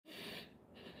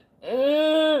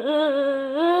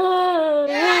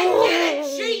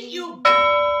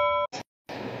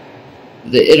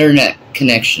The internet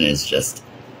connection is just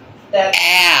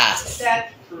ass.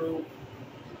 That's true.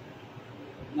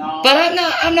 No. But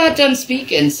I'm not done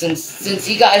speaking since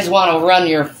you guys want to run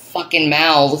your fucking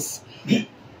mouths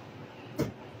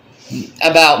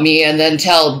about me and then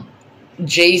tell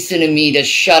Jason and me to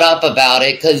shut up about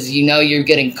it because you know you're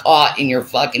getting caught in your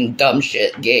fucking dumb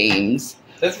shit games.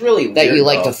 That's really weird, that you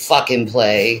like though. to fucking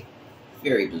play.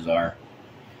 Very bizarre,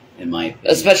 in my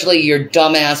opinion. Especially your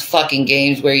dumbass fucking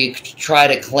games where you try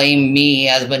to claim me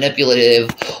as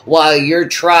manipulative while you're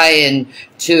trying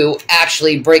to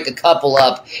actually break a couple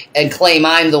up and claim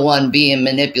I'm the one being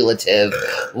manipulative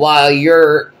while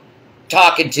you're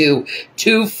talking to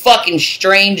two fucking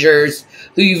strangers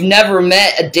who you've never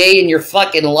met a day in your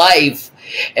fucking life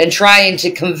and trying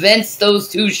to convince those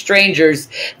two strangers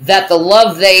that the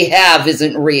love they have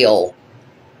isn't real.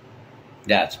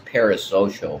 That's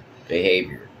parasocial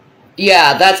behavior.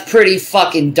 Yeah, that's pretty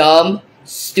fucking dumb,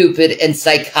 stupid, and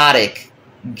psychotic.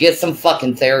 Get some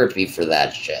fucking therapy for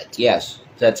that shit. Yes,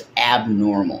 that's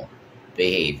abnormal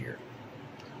behavior.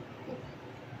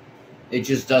 It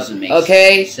just doesn't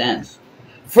make sense.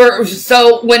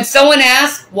 So when someone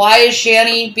asks, why is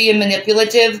Shanny being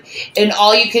manipulative, and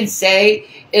all you can say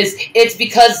is, it's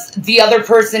because the other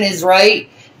person is right,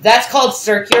 that's called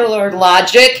circular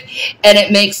logic, and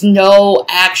it makes no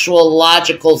actual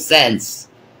logical sense.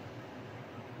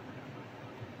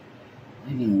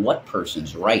 I mean, what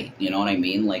person's right? You know what I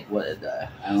mean? Like, what?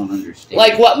 I don't understand.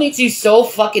 Like, what makes you so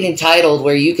fucking entitled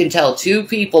where you can tell two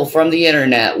people from the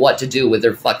internet what to do with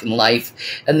their fucking life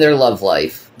and their love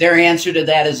life? Their answer to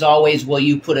that is always, well,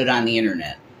 you put it on the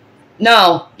internet.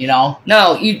 No. You know?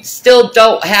 No, you still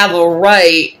don't have a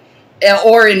right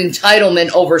or an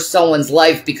entitlement over someone's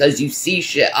life because you see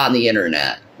shit on the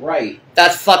internet. Right.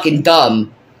 That's fucking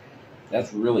dumb.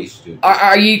 That's really stupid.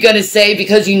 Are you going to say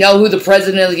because you know who the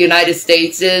President of the United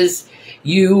States is,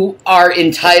 you are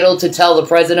entitled to tell the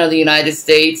President of the United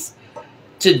States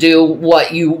to do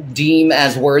what you deem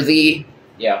as worthy?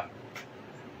 Yeah.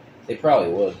 They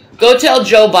probably would. Go tell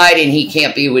Joe Biden he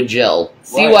can't be with Jill.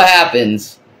 See what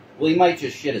happens. Well, he might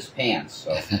just shit his pants,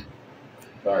 so...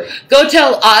 Sorry. Go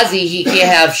tell Ozzy he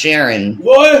can't have Sharon.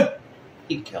 What?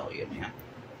 He'd tell you, man.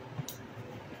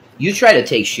 You try to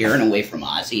take Sharon away from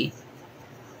Ozzy?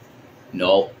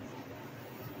 No.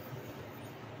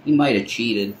 He might have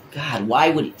cheated. God, why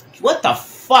would he... What the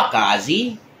fuck,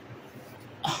 Ozzy?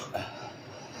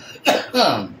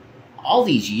 All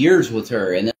these years with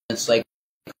her, and then it's like,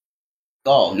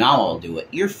 oh, now I'll do it.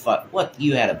 You're what?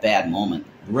 You had a bad moment.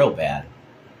 Real bad.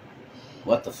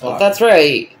 What the fuck? That's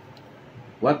right.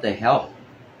 What the hell?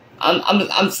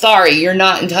 I'm sorry. You're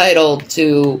not entitled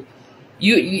to...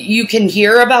 You can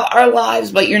hear about our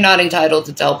lives, but you're not entitled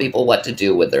to tell people what to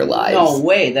do with their lives. No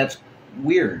way. That's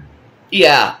weird.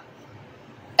 Yeah.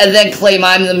 And then claim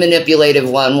I'm the manipulative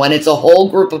one when it's a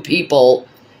whole group of people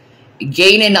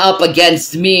gaining up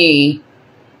against me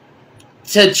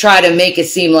to try to make it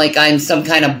seem like I'm some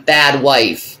kind of bad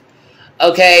wife.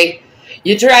 Okay?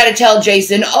 You try to tell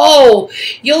Jason, oh,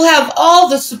 you'll have all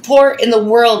the support in the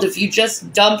world if you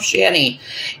just dump Shanny.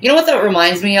 You know what that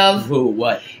reminds me of? Who?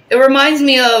 What? It reminds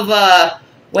me of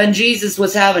when Jesus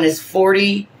was having his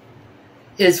 40-day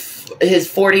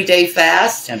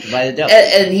fast. Tempted by the devil.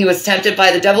 And he was tempted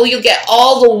by the devil. You'll get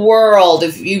all the world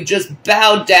if you just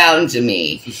bow down to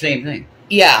me. It's the same thing.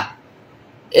 Yeah.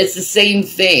 It's the same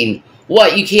thing.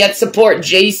 What, you can't support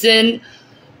Jason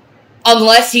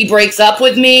unless he breaks up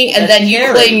with me and then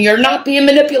you claim you're not being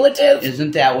manipulative?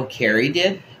 Isn't that what Carrie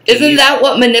did? Isn't that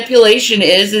what manipulation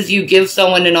is you give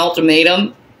someone an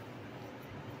ultimatum?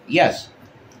 Yes.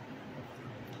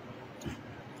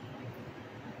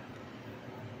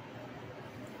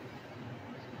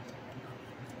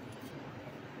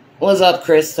 What's up,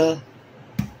 Krista?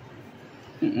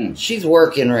 Mm-mm. She's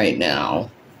working right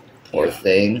now. Poor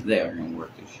thing. They are going to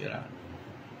work the shit out of her.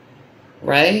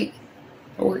 Right?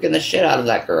 They're working the shit out of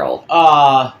that girl.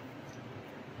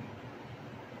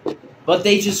 But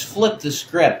they just flipped the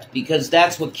script because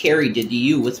that's what Carrie did to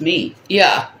you with me.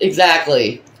 Yeah,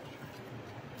 exactly.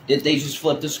 They just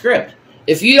flip the script.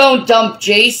 If you don't dump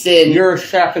Jason, you're a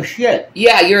sack of shit.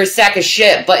 Yeah, you're a sack of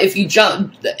shit. But if you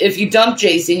dump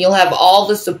Jason, you'll have all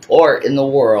the support in the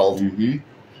world. Mm-hmm.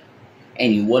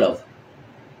 And you would have.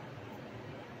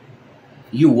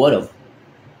 You would have.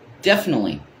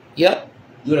 Definitely. Yep.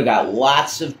 You would have got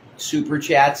lots of super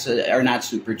chats, or not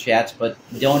super chats, but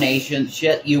donations,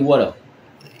 shit. You would have.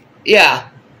 Yeah.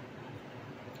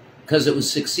 Because it was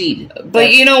succeeded.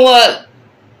 But you know what?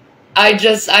 I'm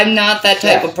not that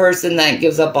type of person that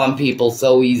gives up on people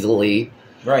so easily.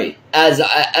 Right. As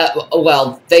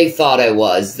well, they thought I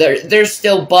was. They're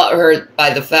still butthurt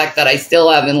by the fact that I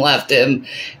still haven't left him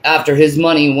after his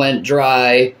money went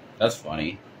dry. That's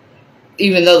funny.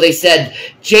 Even though they said,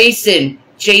 Jason,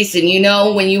 you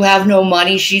know, when you have no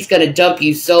money, she's going to dump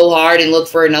you so hard and look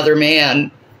for another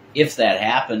man. If that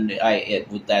happened,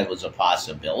 that was a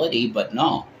possibility, but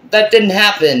no. That didn't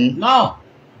happen. No,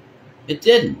 it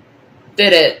didn't.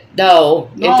 Did it? No,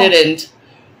 it didn't.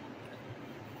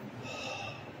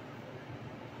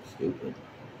 Stupid.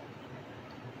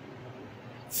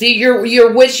 See,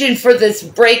 you're wishing for this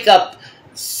breakup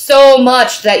so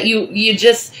much that you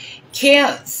just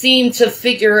can't seem to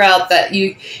figure out that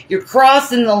you're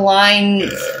crossing the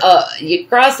lines, you're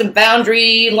crossing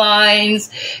boundary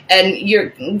lines, and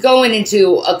you're going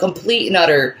into a complete and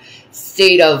utter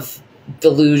state of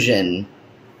delusion.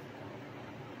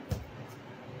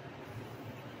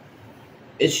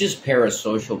 It's just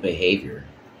parasocial behavior.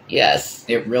 Yes.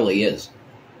 It really is.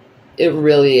 It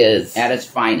really is. At its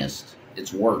finest.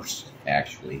 It's worse,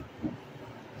 actually.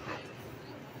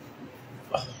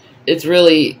 It's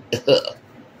really,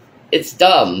 it's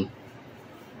dumb.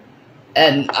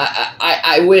 And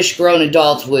I wish grown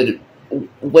adults would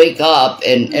wake up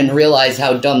and realize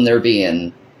how dumb they're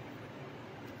being.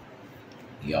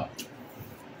 Yeah.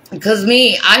 Because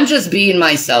I'm just being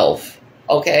myself,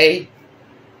 okay?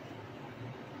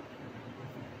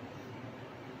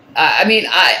 I mean,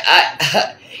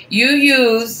 you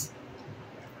use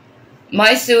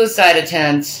my suicide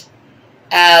attempt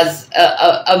as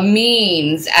a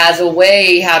means, as a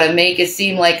way how to make it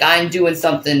seem like I'm doing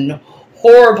something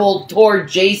horrible toward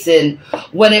Jason,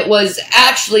 when it was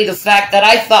actually the fact that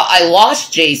I thought I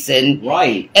lost Jason.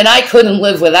 Right. And I couldn't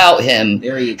live without him.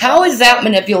 There you go. How is that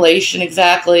manipulation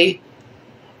exactly?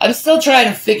 I'm still trying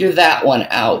to figure that one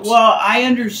out. Well, I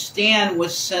understand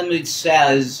what somebody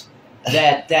says,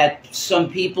 that some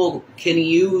people can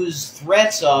use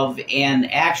threats of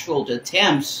and actual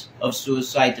attempts of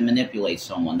suicide to manipulate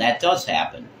someone. That does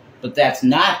happen. But that's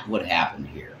not what happened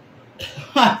here.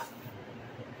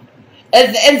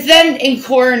 And then in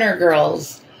Coroner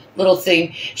Girl's little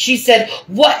thing, she said,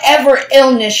 whatever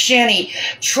illness Shanny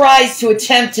tries to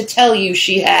attempt to tell you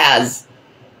she has.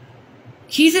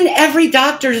 He's in every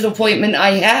doctor's appointment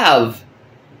I have.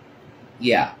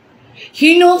 Yeah.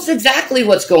 He knows exactly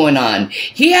what's going on.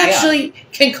 He actually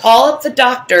can call up the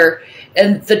doctor,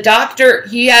 and the doctor,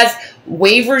 he has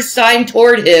waivers signed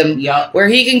toward him where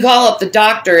he can call up the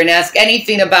doctor and ask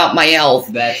anything about my health.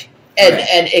 And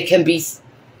it can be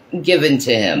given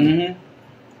to him. Mm-hmm.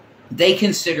 They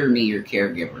consider me your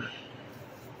caregiver.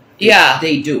 Yeah.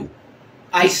 They do.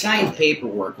 I signed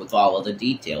paperwork with all of the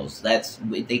details.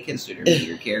 They consider me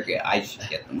your caregiver. I should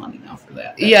get the money now for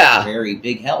that. That's a very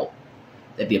big help.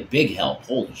 That'd be a big help.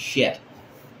 Holy shit.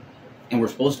 And we're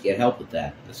supposed to get help with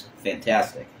that. That's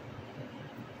fantastic.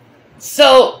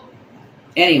 So,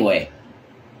 anyway.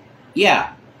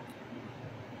 Yeah.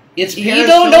 You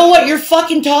don't know what you're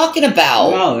fucking talking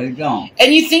about. No, you don't.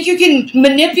 And you think you can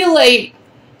manipulate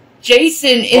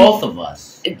Jason both of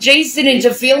us. Jason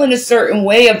into feeling a certain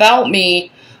way about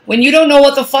me when you don't know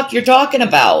what the fuck you're talking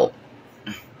about.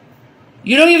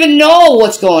 You don't even know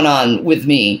what's going on with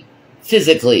me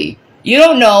physically. You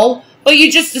don't know, but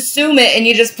you just assume it and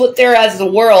you just put there as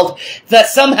the world that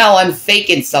somehow I'm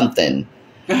faking something.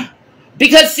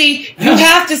 Because, see, you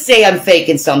have to say I'm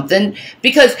faking something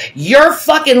because you're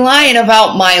fucking lying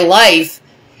about my life.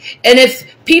 And if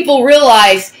people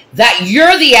realize that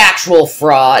you're the actual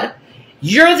fraud,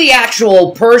 you're the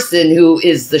actual person who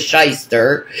is the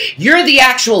shyster, you're the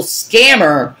actual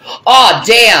scammer, aw,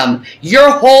 damn, your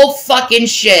whole fucking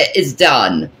shit is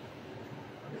done.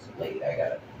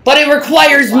 But it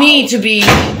requires me to be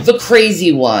the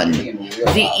crazy one,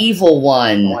 the evil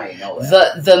one,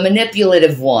 the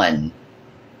manipulative one.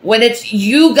 When it's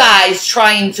you guys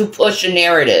trying to push a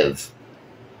narrative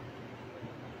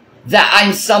that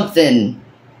I'm something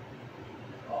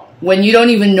when you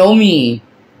don't even know me.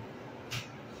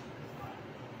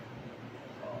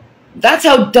 That's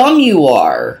how dumb you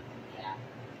are.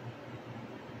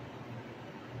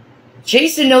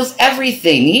 Jason knows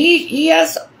everything. He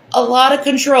has a lot of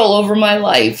control over my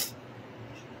life.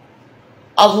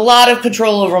 A lot of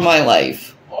control over my life.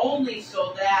 Only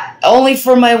so that. Only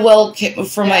for my well-being.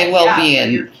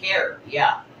 For your care,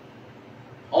 yeah.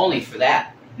 Only for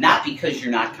that. Not because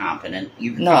you're not competent.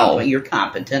 You're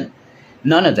competent.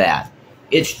 None of that.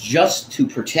 It's just to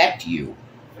protect you.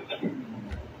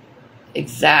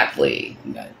 Exactly.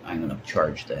 I'm going to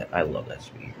charge that. I love that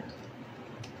speaker.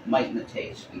 Mike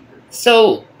Matei speaker.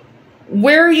 So,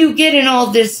 where are you getting all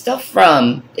this stuff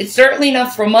from? It's certainly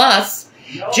not from us.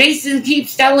 Nope. Jason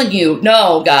keeps telling you,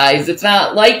 no, guys, it's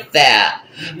not like that.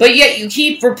 But yet you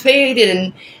keep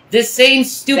repeating this same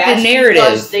stupid narrative.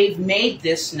 Because they've made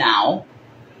this now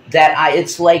that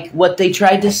it's like what they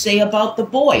tried to say about the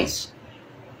boys.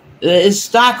 It's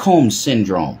Stockholm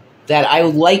syndrome. That I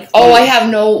like. Oh, I have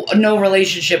no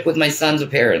relationship with my sons,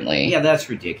 apparently. Yeah, that's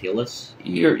ridiculous.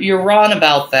 You're wrong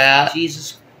about that.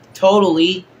 Jesus,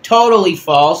 totally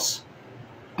false.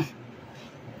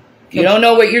 You don't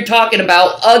know what you're talking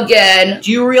about again.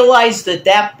 Do you realize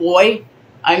that boy?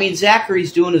 I mean,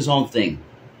 Zachary's doing his own thing,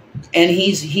 and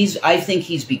I think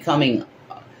he's becoming.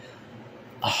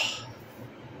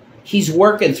 He's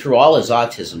working through all his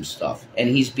autism stuff, and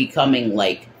he's becoming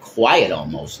like quiet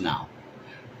almost now.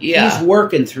 Yeah. He's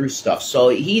working through stuff, so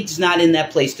he's not in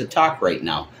that place to talk right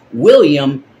now.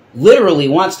 William literally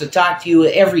wants to talk to you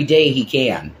every day he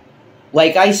can.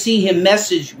 Like, I see him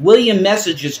William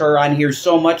messages her on here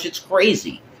so much, it's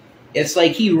crazy. It's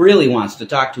like he really wants to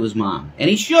talk to his mom. And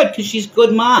he should, because she's a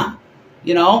good mom.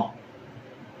 You know?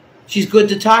 She's good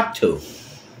to talk to.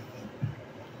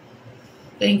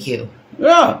 Thank you.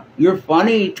 Yeah, you're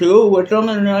funny, too, with them,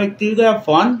 and I do that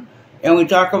fun. And we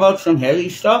talk about some heavy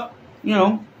stuff, you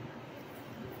know.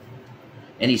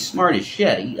 And he's smart as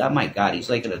shit. Oh, my God, he's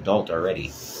like an adult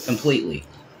already. Completely.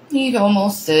 He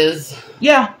almost is.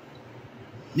 Yeah.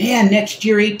 Man, next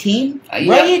year 18? Yep.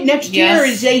 Right? Next year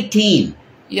is 18.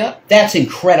 Yep. That's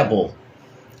incredible.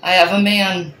 I have a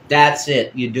man. That's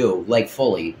it. You do. Like,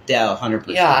 fully. Yeah, 100%.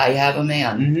 Yeah, I have a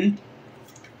man. Mm-hmm.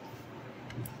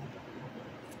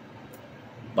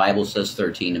 Bible says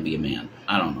 13 to be a man.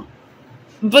 I don't know.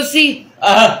 But see,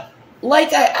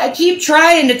 like I keep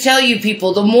trying to tell you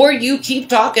people, the more you keep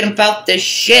talking about this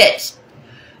shit,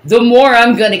 the more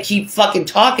I'm going to keep fucking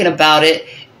talking about it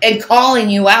and calling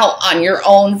you out on your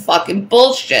own fucking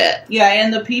bullshit. Yeah,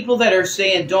 and the people that are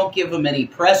saying don't give them any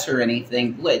press or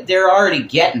anything, they're already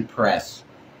getting press.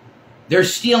 They're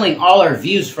stealing all our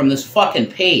views from this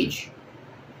fucking page.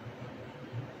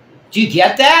 Do you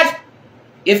get that?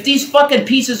 If these fucking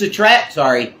pieces of trash,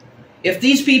 if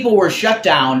these people were shut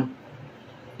down,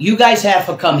 you guys have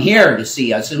to come here to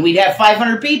see us, and we'd have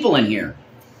 500 people in here.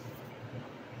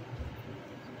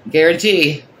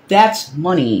 Guarantee. That's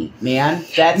money, man.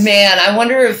 Man, I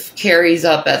wonder if Carrie's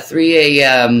up at 3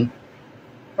 a.m.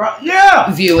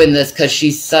 Yeah! viewing this because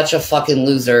she's such a fucking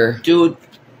loser. Dude,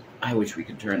 I wish we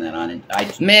could turn that on.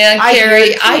 Man,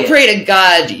 Carrie, I pray to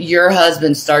God your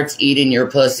husband starts eating your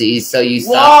pussy so you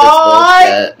stop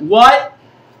this bullshit. What?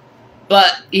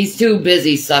 But he's too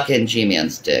busy sucking G-Man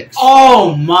sticks.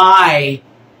 Oh, my.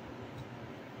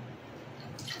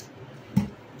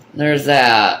 There's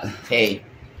that. Hey,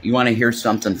 you want to hear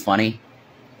something funny?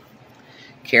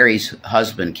 Carrie's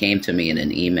husband came to me in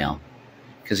an email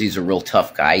because he's a real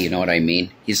tough guy, you know what I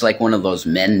mean? He's like one of those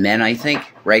men, I think,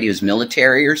 right? He was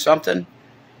military or something,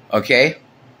 okay?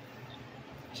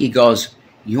 He goes,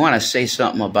 you want to say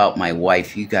something about my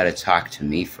wife, you got to talk to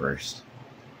me first.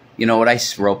 You know what I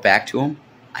wrote back to him?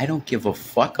 I don't give a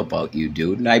fuck about you,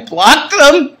 dude. And I blocked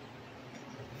him.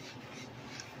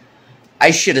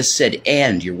 I should have said,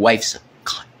 and your wife's a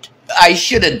cunt. I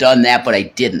should have done that, but I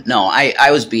didn't. No,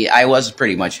 I was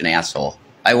pretty much an asshole.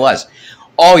 I was.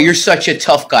 Oh, you're such a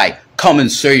tough guy. Come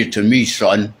and say it to me,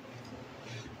 son.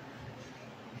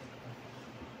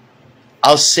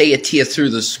 I'll say it to you through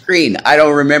the screen. I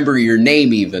don't remember your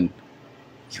name even.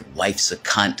 Your wife's a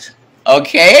cunt.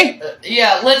 Okay?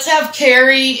 Yeah, let's have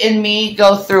Carrie and me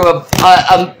go through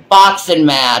a boxing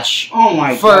match. Oh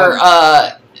my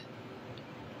God.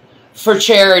 For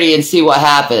charity and see what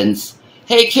happens.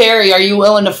 Hey, Carrie, are you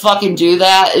willing to fucking do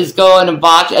that? Is going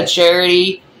to a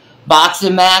charity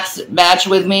boxing match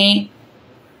with me?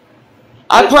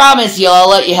 I promise you, I'll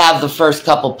let you have the first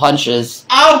couple punches.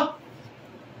 Ow!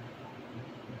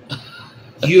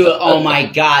 Oh my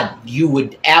God, you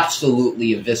would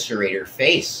absolutely eviscerate her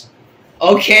face.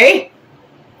 Okay?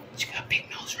 She got a big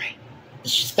nose, right?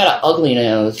 She's got an ugly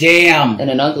nose. Damn.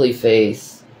 And an ugly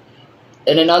face.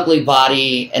 And an ugly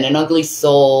body. And an ugly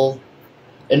soul.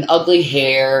 And ugly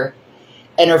hair.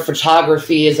 And her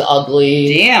photography is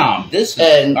ugly. Damn. This is...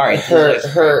 And all right,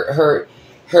 her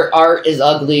art is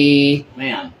ugly.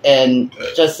 Man. And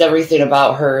just everything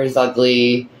about her is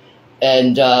ugly.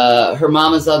 And her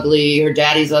mama's ugly. Her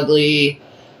daddy's ugly.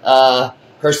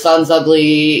 Her son's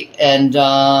ugly, and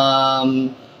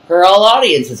her whole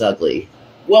audience is ugly.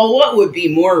 Well, what would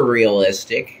be more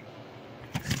realistic?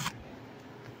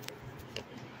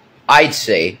 I'd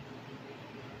say,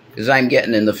 because I'm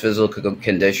getting in the physical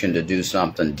condition to do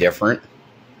something different.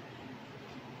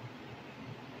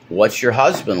 What's your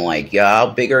husband like? Yeah,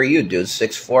 how big are you, dude?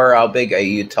 6'4"? How big are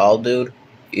you? Tall, dude?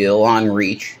 You long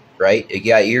reach, right?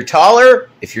 You're taller.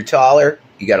 If you're taller,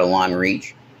 you got a long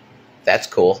reach. That's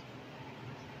cool.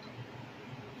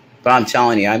 But I'm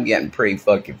telling you, I'm getting pretty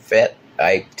fucking fit.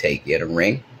 I take you in a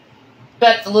ring.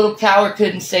 Bet the little coward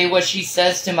couldn't say what she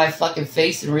says to my fucking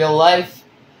face in real life.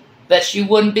 Bet she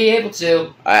wouldn't be able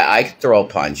to. I could throw a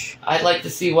punch. I'd like to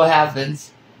see what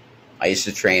happens. I used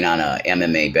to train on a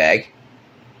MMA bag.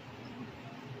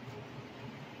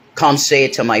 Come say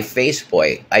it to my face,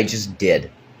 boy. I just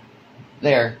did.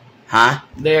 There. Huh?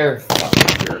 There.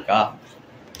 Fucking jerk off.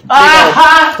 Big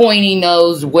old pointy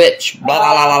nose witch. Blah,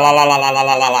 blah, blah, blah, blah, blah,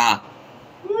 blah, blah, blah.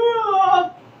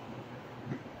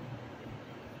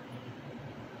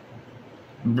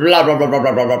 Blah, blah, blah, blah,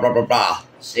 blah, blah, blah, blah, blah.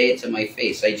 Say it to my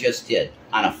face. I just did.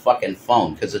 On a fucking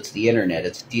phone, because it's the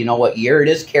internet. Do you know what year it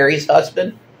is, Carrie's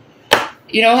husband?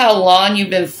 You know how long you've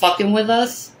been fucking with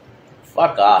us?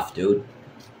 Fuck off, dude.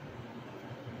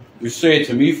 You say it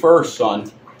to me first,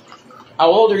 son. How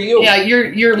old are you? Yeah,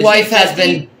 your wife has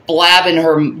been blabbing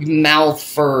her mouth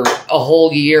for a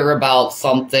whole year about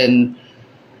something,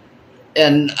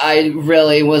 and I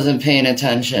really wasn't paying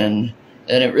attention,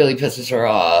 and it really pisses her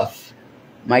off.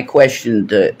 My question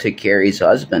to Carrie's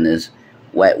husband is,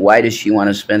 why does she want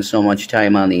to spend so much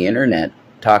time on the internet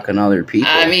talking to other people?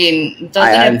 I mean,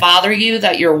 doesn't it bother you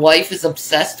that your wife is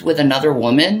obsessed with another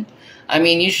woman? I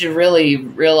mean, you should really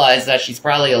realize that she's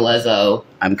probably a leso.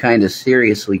 I'm kind of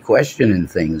seriously questioning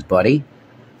things, buddy.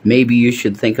 Maybe you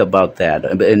should think about that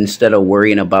instead of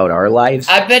worrying about our lives.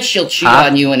 I bet she'll cheat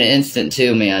on you in an instant,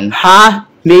 too, man. Huh?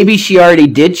 Maybe she already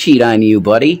did cheat on you,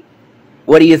 buddy.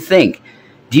 What do you think?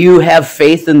 Do you have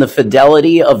faith in the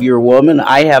fidelity of your woman?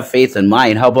 I have faith in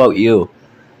mine. How about you?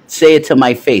 Say it to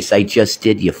my face. I just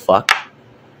did, you fuck.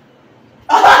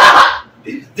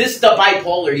 This is the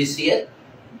bipolar, you see it?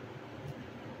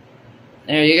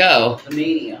 There you go. The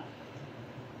mania.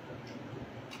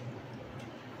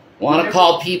 Want to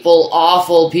call people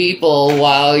awful people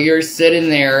while you're sitting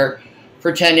there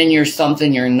pretending you're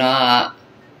something you're not.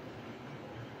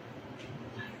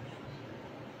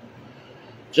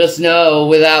 Just know,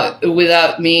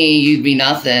 without me, you'd be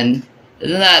nothing.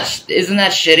 Isn't that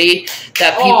shitty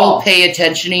that people pay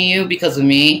attention to you because of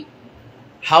me?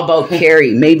 How about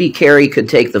Carrie? Maybe Carrie could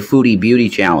take the Foodie Beauty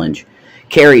Challenge.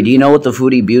 Carrie, do you know what the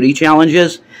Foodie Beauty Challenge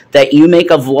is? That you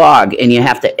make a vlog and you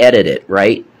have to edit it,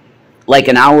 right? Like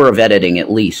an hour of editing at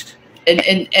least.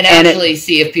 And actually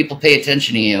see if people pay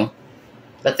attention to you.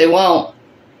 But they won't.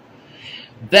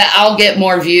 Bet I'll get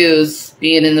more views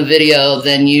being in the video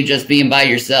than you just being by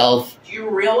yourself. Do you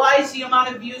realize the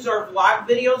amount of views our vlog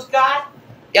videos got?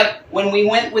 Yep. When we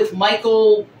went with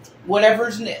Michael,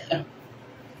 whatever's name.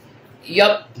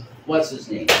 Yep. What's his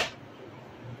name?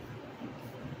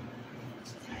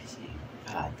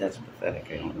 God, that's pathetic.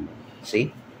 I don't remember.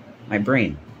 See? My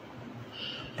brain.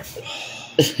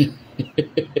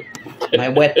 My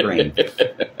wet brain.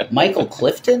 Michael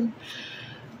Clifton?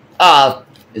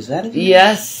 Is that his name?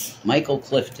 Yes. Michael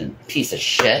Clifton. Piece of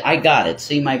shit. I got it.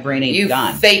 See, my brain ain't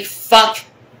gone. You fake fuck.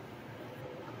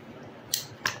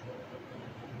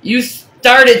 You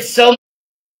started so